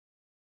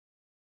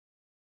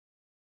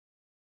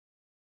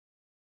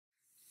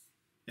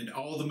And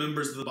all the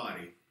members of the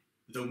body,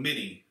 though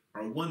many,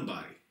 are one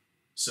body,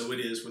 so it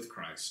is with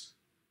Christ.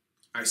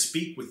 I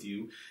speak with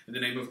you in the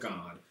name of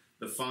God,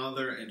 the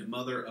Father and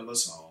Mother of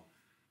us all.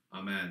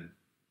 Amen.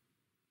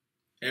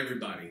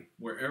 Everybody,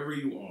 wherever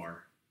you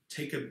are,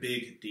 take a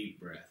big, deep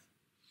breath.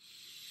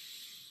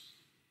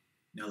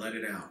 Now let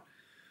it out.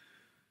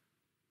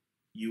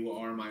 You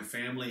are my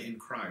family in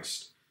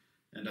Christ,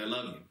 and I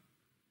love you.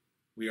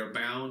 We are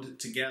bound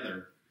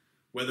together,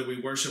 whether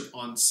we worship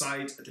on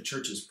site at the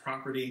church's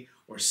property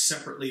or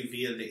separately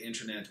via the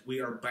internet.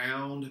 We are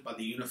bound by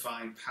the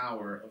unifying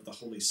power of the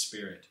Holy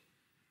Spirit.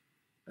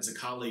 As a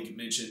colleague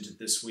mentioned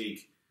this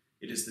week,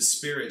 it is the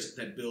Spirit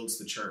that builds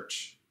the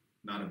church,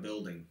 not a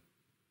building.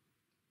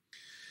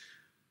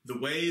 The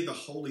way the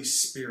Holy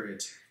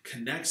Spirit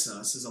connects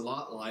us is a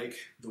lot like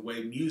the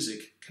way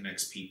music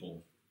connects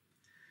people.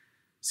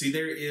 See,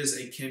 there is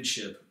a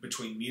kinship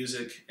between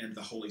music and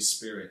the Holy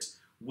Spirit.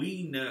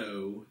 We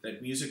know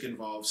that music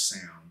involves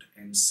sound,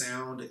 and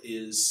sound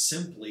is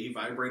simply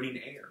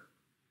vibrating air,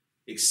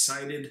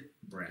 excited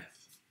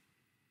breath.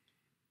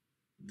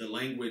 The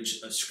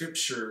languages of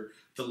Scripture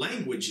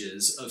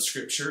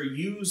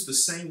use the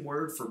same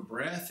word for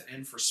breath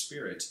and for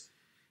spirit.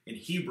 In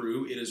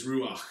Hebrew, it is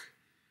ruach,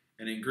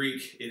 and in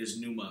Greek, it is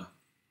pneuma.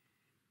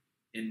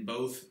 In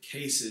both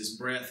cases,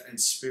 breath and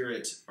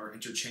spirit are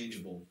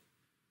interchangeable.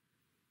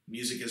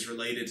 Music is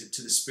related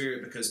to the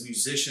Spirit because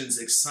musicians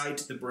excite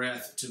the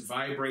breath to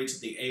vibrate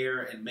the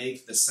air and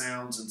make the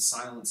sounds and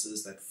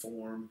silences that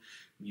form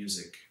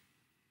music.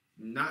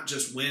 Not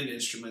just wind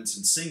instruments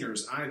and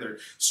singers either.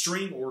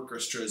 String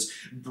orchestras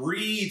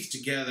breathe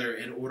together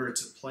in order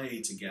to play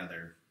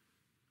together.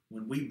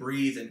 When we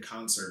breathe in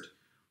concert,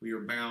 we are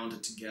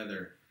bound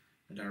together,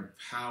 and our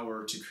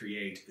power to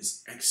create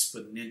is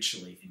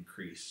exponentially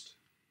increased.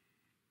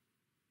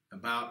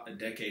 About a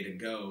decade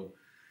ago,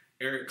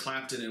 Eric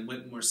Clapton and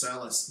Wynton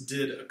Marsalis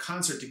did a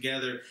concert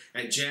together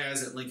at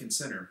Jazz at Lincoln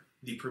Center,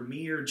 the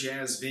premier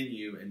jazz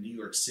venue in New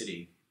York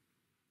City.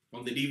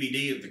 On the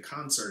DVD of the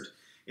concert,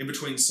 in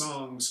between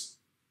songs,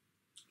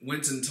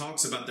 Wynton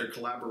talks about their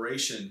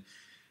collaboration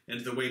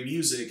and the way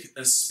music,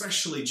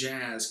 especially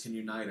jazz, can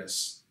unite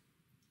us.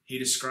 He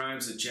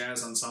describes the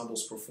jazz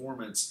ensemble's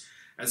performance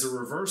as a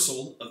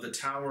reversal of the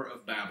Tower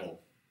of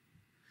Babel.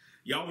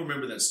 Y'all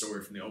remember that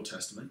story from the Old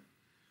Testament,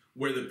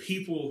 where the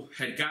people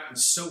had gotten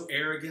so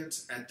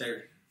arrogant at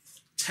their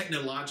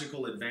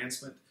technological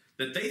advancement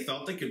that they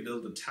thought they could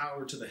build a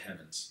tower to the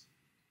heavens.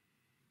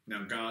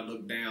 Now God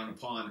looked down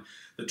upon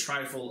the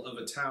trifle of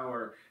a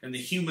tower, and the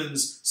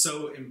humans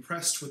so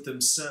impressed with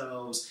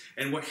themselves.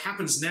 And what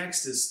happens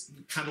next is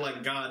kind of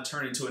like God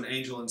turning to an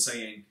angel and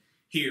saying,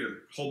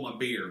 "Here, hold my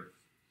beer."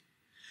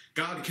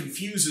 God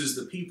confuses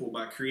the people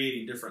by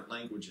creating different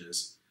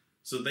languages,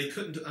 so they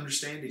couldn't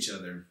understand each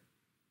other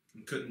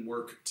and couldn't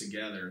work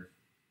together.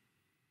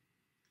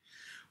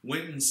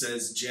 Wynton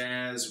says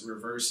jazz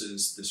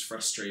reverses this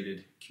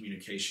frustrated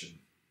communication.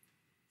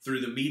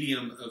 Through the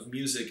medium of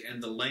music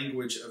and the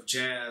language of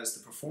jazz,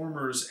 the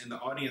performers and the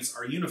audience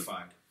are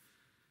unified,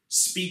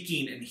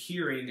 speaking and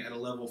hearing at a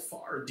level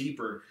far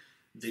deeper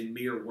than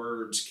mere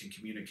words can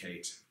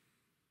communicate.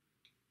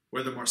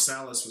 Whether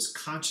Marsalis was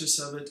conscious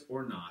of it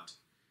or not,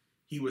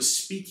 he was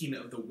speaking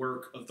of the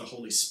work of the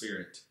Holy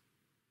Spirit.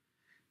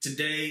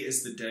 Today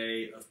is the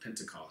day of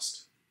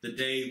Pentecost, the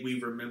day we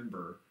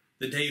remember,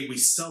 the day we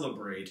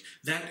celebrate,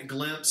 that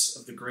glimpse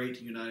of the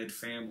great united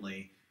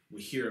family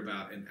we hear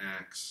about in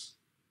Acts.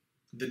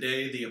 The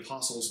day the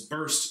apostles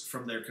burst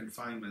from their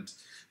confinement,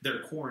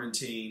 their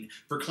quarantine,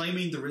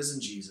 proclaiming the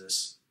risen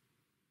Jesus.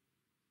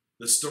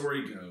 The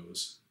story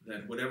goes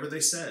that whatever they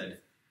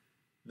said,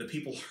 the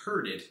people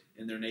heard it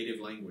in their native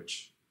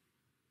language.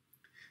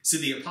 See,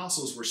 the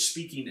apostles were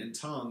speaking in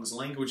tongues,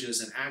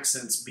 languages, and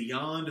accents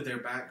beyond their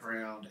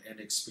background and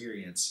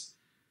experience.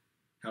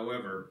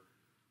 However,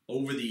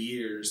 over the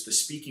years, the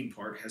speaking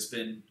part has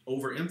been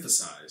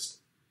overemphasized.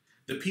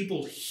 The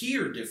people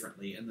hear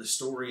differently in the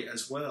story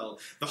as well.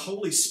 The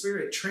Holy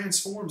Spirit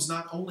transforms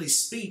not only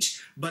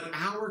speech, but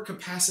our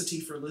capacity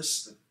for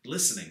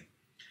listening,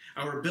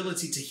 our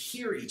ability to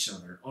hear each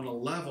other on a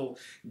level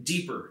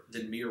deeper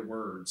than mere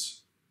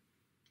words.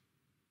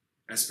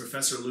 As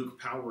Professor Luke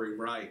Powery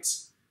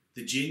writes,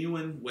 the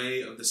genuine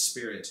way of the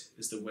Spirit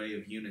is the way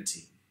of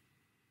unity.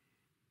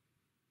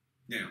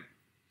 Now,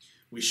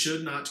 we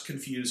should not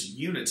confuse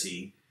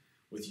unity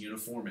with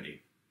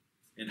uniformity.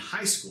 In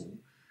high school,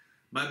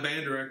 my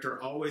band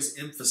director always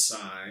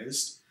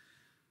emphasized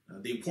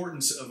the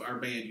importance of our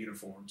band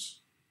uniforms.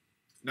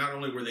 Not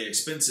only were they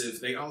expensive,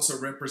 they also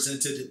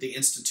represented the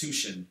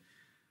institution.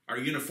 Our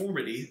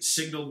uniformity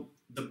signaled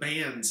the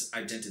band's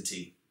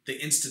identity,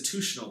 the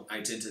institutional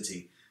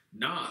identity,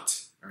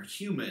 not our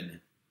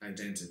human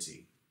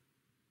identity.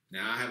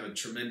 Now, I have a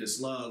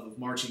tremendous love of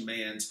marching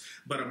bands,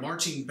 but a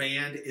marching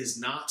band is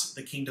not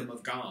the kingdom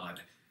of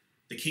God.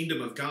 The kingdom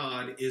of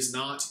God is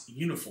not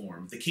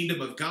uniform. The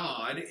kingdom of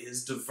God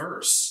is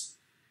diverse.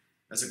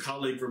 As a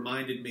colleague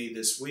reminded me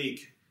this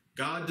week,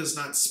 God does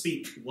not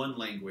speak one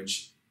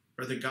language,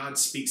 rather God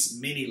speaks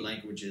many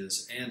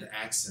languages and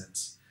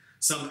accents.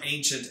 some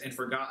ancient and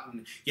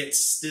forgotten, yet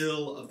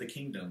still of the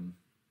kingdom.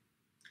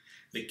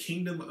 The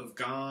kingdom of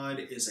God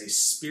is a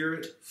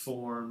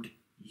spirit-formed,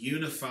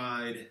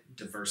 unified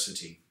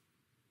diversity.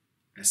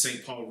 As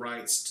St. Paul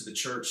writes to the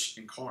church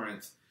in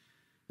Corinth,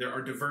 there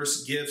are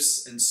diverse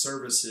gifts and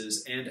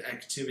services and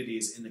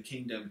activities in the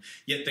kingdom,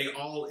 yet they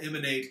all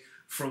emanate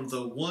from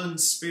the one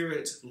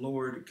Spirit,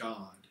 Lord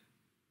God.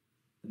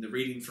 In the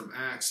reading from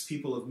Acts,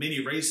 people of many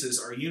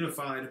races are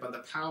unified by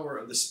the power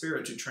of the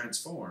Spirit to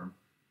transform.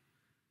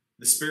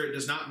 The Spirit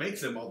does not make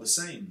them all the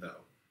same,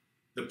 though.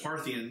 The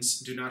Parthians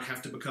do not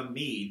have to become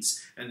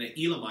Medes, and the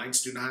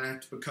Elamites do not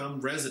have to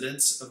become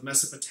residents of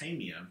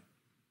Mesopotamia.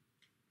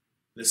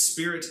 The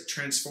Spirit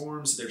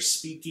transforms their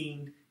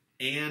speaking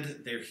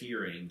and their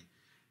hearing,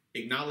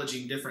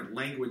 acknowledging different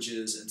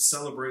languages and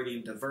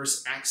celebrating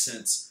diverse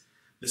accents.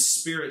 The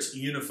Spirit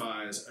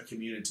unifies a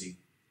community,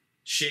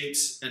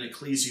 shapes an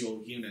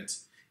ecclesial unit,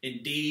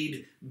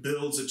 indeed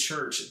builds a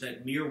church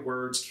that mere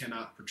words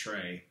cannot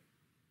portray.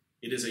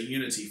 It is a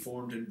unity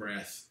formed in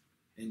breath,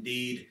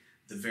 indeed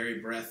the very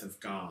breath of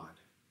God.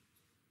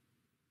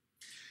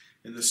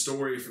 In the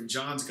story from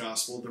John's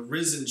Gospel, the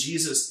risen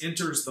Jesus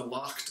enters the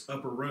locked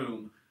upper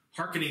room,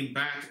 hearkening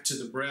back to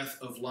the breath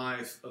of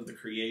life of the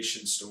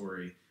creation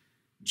story.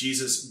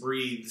 Jesus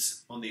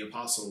breathes on the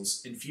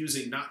apostles,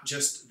 infusing not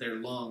just their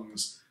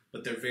lungs,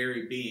 but their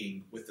very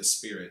being with the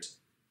Spirit.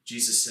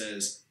 Jesus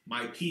says,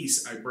 "My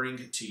peace I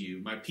bring to you,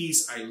 my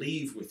peace I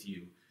leave with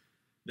you."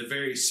 The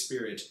very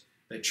Spirit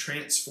that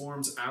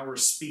transforms our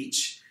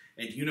speech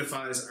and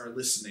unifies our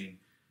listening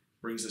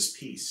brings us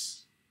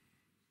peace.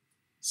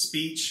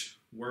 Speech,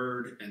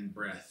 word, and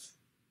breath.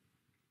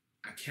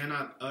 I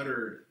cannot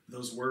utter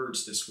those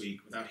words this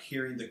week without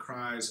hearing the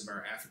cries of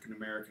our African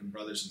American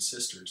brothers and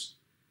sisters.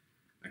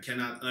 I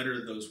cannot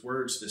utter those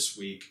words this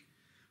week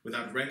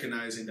without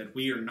recognizing that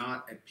we are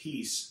not at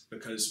peace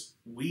because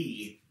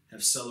we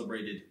have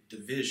celebrated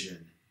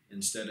division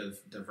instead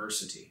of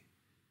diversity.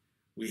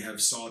 We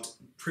have sought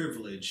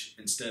privilege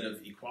instead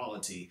of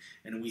equality,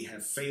 and we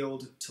have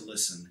failed to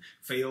listen,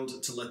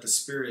 failed to let the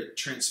Spirit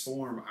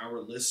transform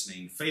our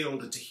listening,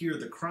 failed to hear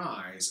the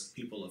cries of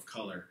people of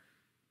color,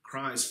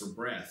 cries for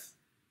breath,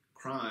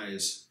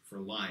 cries for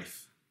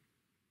life.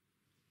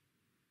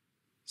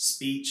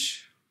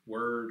 Speech,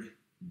 word,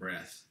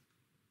 breath.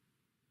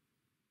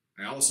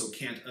 I also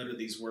can't utter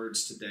these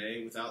words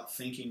today without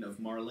thinking of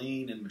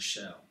Marlene and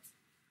Michelle.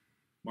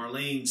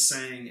 Marlene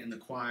sang in the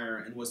choir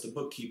and was the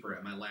bookkeeper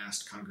at my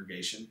last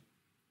congregation.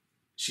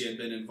 She had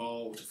been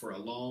involved for a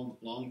long,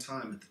 long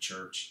time at the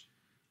church,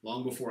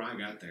 long before I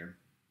got there.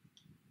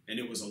 And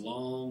it was a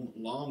long,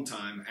 long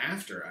time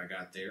after I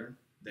got there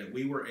that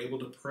we were able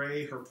to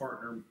pray her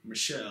partner,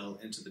 Michelle,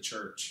 into the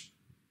church.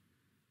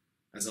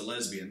 As a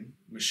lesbian,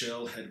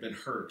 Michelle had been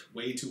hurt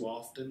way too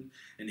often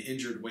and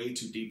injured way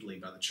too deeply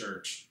by the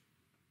church.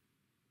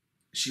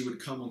 She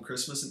would come on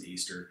Christmas and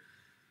Easter,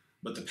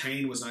 but the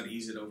pain was not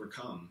easy to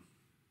overcome.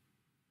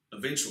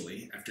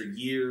 Eventually, after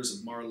years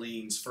of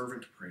Marlene's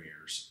fervent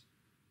prayers,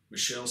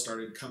 Michelle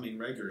started coming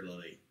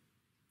regularly.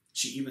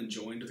 She even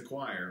joined the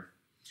choir.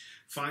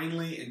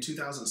 Finally, in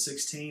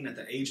 2016, at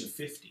the age of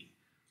 50,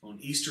 on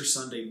Easter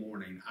Sunday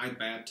morning, I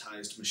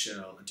baptized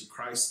Michelle into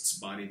Christ's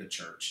body, the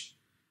church,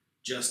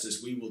 just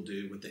as we will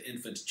do with the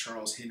infant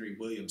Charles Henry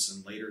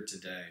Williamson later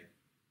today.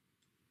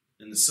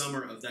 In the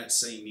summer of that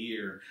same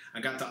year,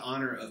 I got the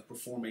honor of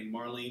performing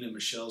Marlene and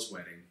Michelle's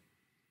wedding.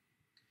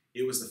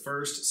 It was the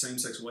first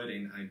same-sex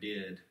wedding I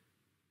did.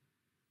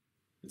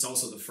 It's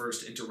also the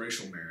first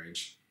interracial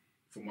marriage,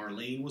 for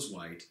Marlene was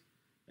white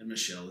and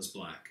Michelle is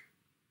black.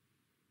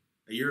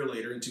 A year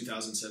later, in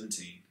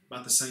 2017,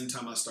 about the same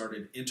time I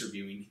started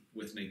interviewing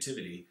with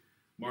Nativity,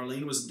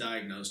 Marlene was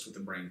diagnosed with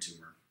a brain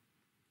tumor.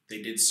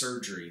 They did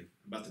surgery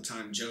about the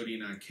time Jody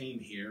and I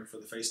came here for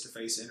the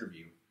face-to-face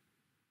interview.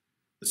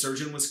 The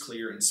surgeon was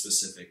clear and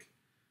specific.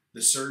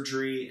 The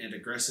surgery and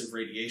aggressive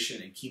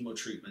radiation and chemo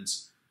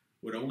treatments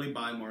would only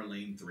buy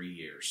Marlene 3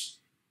 years.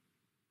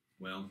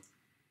 Well,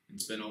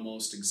 it's been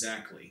almost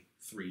exactly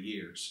 3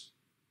 years.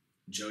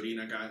 Jody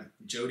and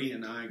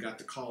I got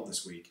the call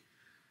this week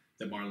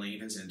that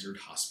Marlene has entered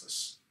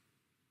hospice.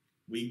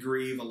 We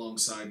grieve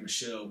alongside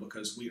Michelle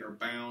because we are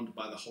bound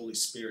by the Holy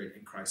Spirit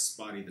in Christ's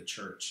body, the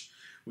church.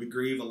 We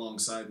grieve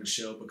alongside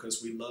Michelle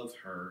because we love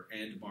her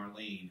and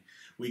Marlene.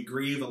 We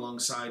grieve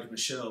alongside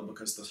Michelle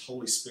because the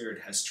Holy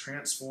Spirit has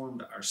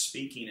transformed our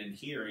speaking and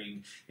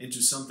hearing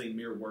into something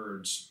mere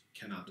words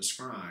cannot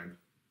describe.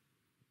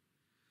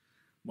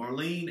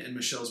 Marlene and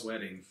Michelle's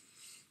wedding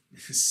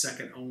is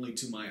second only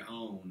to my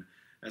own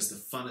as the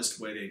funnest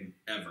wedding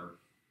ever.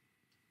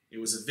 It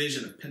was a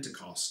vision of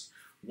Pentecost.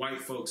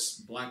 White folks,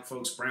 black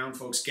folks, brown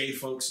folks, gay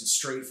folks, and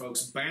straight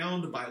folks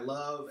bound by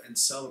love and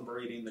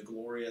celebrating the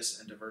glorious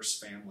and diverse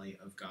family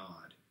of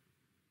God.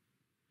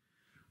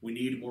 We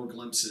need more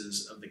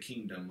glimpses of the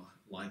kingdom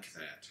like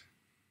that.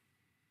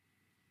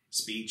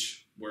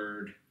 Speech,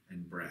 word,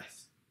 and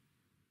breath.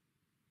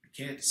 I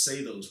can't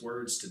say those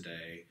words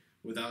today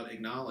without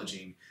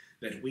acknowledging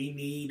that we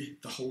need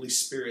the Holy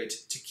Spirit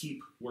to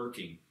keep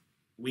working.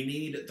 We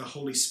need the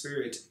Holy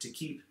Spirit to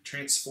keep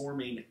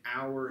transforming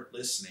our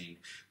listening,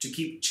 to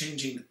keep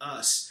changing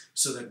us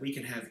so that we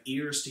can have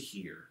ears to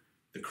hear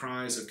the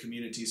cries of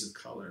communities of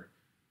color,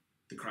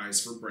 the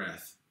cries for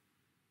breath,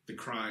 the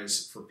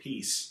cries for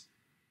peace,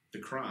 the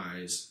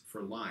cries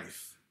for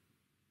life.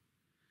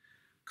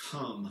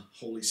 Come,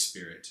 Holy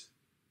Spirit,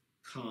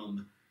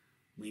 come.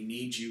 We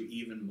need you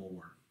even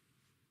more.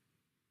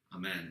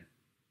 Amen.